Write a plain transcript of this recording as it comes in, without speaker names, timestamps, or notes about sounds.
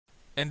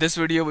In this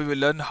video, we will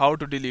learn how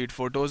to delete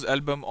Photos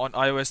album on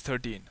iOS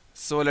 13.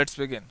 So let's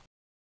begin.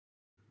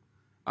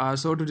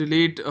 So to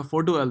delete a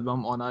photo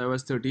album on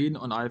iOS 13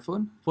 on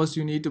iPhone, first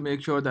you need to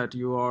make sure that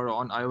you are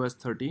on iOS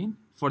 13.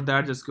 For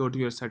that, just go to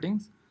your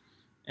settings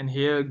and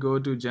here go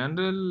to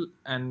General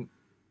and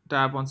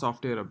tap on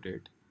Software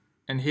Update.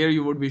 And here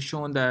you would be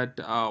shown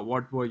that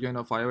what version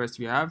of iOS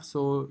you have.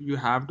 So you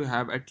have to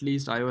have at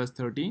least iOS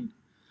 13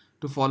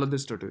 to follow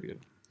this tutorial.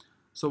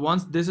 So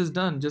once this is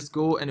done, just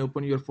go and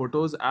open your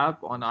Photos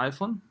app on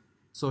iPhone.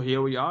 So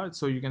here we are.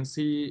 So you can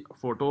see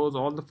photos,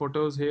 all the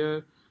photos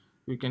here.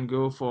 You can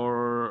go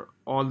for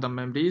all the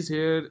memories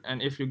here.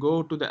 And if you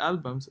go to the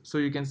albums, so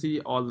you can see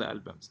all the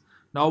albums.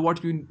 Now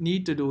what you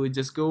need to do is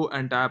just go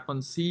and tap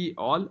on See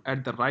All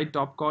at the right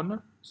top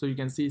corner. So you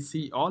can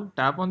see All,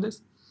 tap on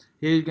this.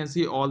 Here you can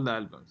see all the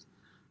albums.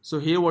 So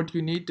here what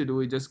you need to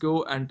do is just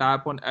go and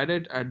tap on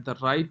Edit at the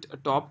right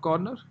top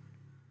corner.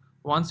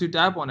 Once you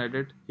tap on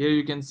Edit, here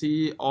you can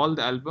see all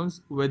the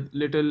albums with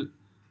little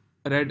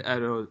red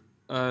arrows,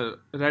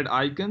 red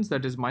icons,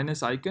 that is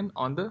minus icon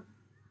on the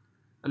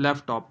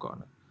left top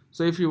corner.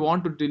 So if you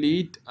want to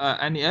delete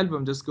any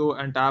album, just go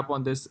and tap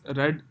on this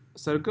red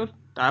circle,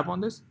 tap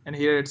on this, and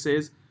here it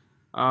says,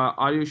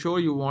 are you sure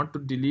you want to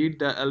delete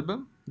the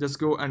album? Just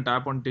go and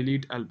tap on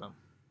Delete Album.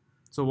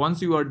 So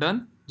once you are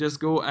done,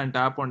 just go and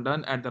tap on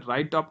Done at the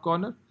right top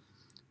corner,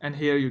 and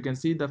here you can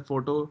see the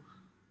Photos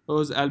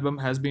album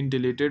has been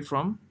deleted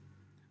from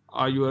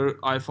your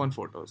iPhone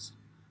photos.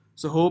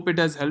 So hope it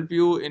has helped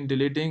you in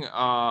deleting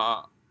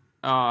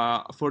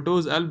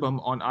Photos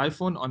album on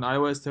iPhone on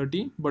iOS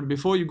 13. But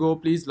before you go,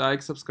 please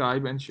like,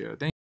 subscribe and share.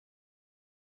 Thank you.